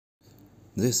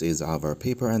This is our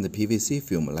paper and PVC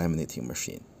film laminating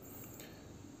machine.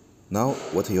 Now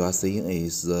what you are seeing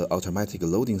is the automatic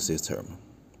loading system.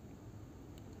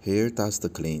 Here dust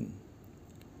clean.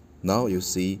 Now you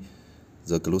see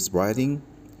the glue spreading.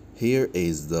 Here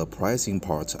is the pressing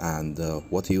part, and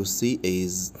what you see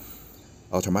is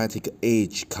automatic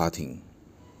edge cutting.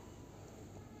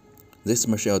 This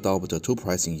machine adopts two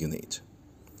pressing units.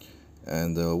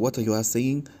 And what you are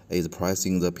seeing is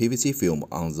pressing the PVC film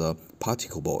on the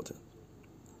particle board.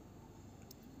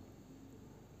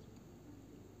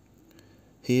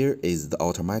 Here is the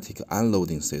automatic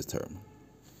unloading system.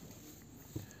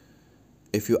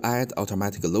 If you add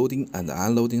automatic loading and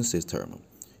unloading system,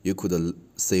 you could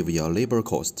save your labor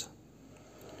cost.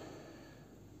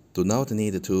 Do not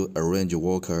need to arrange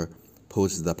worker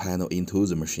put the panel into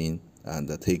the machine and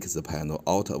take the panel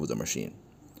out of the machine.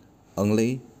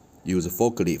 Only use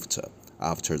forklift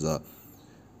after the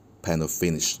panel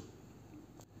finish.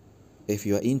 If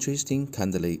you are interested,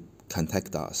 kindly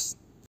contact us.